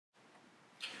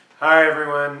Hi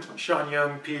everyone, Sean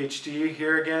Young, PhD,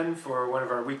 here again for one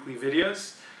of our weekly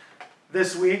videos.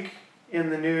 This week in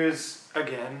the news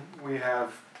again, we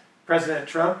have President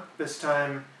Trump, this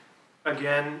time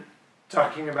again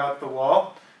talking about the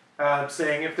wall,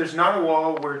 saying if there's not a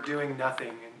wall, we're doing nothing.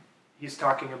 And he's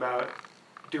talking about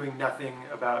doing nothing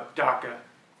about DACA.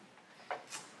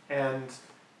 And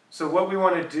so what we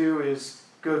want to do is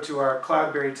go to our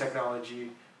CloudBerry technology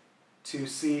to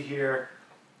see here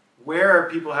where are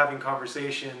people having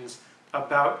conversations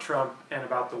about Trump and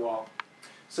about the wall.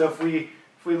 So if we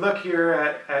look here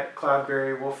at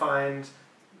CloudBerry, we'll find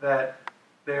that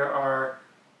there are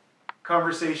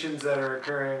conversations that are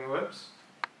occurring, whoops,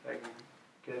 I can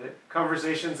get it,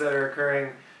 conversations that are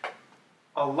occurring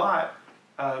a lot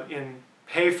in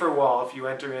Pay for Wall. If you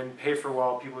enter in Pay for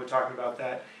Wall, people are talking about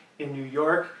that in New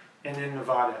York and in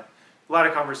Nevada. A lot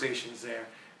of conversations there.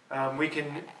 We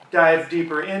can dive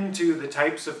deeper into the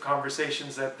types of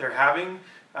conversations that they're having,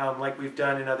 like we've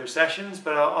done in other sessions,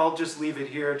 but I'll just leave it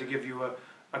here to give you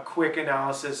a quick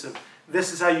analysis of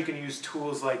this is how you can use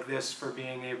tools like this for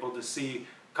being able to see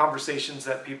conversations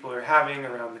that people are having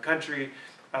around the country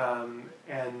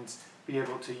and be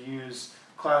able to use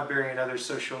CloudBerry and other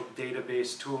social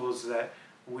database tools that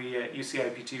we at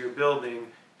UCIPT are building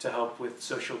to help with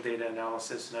social data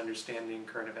analysis and understanding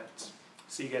current events.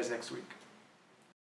 See you guys next week.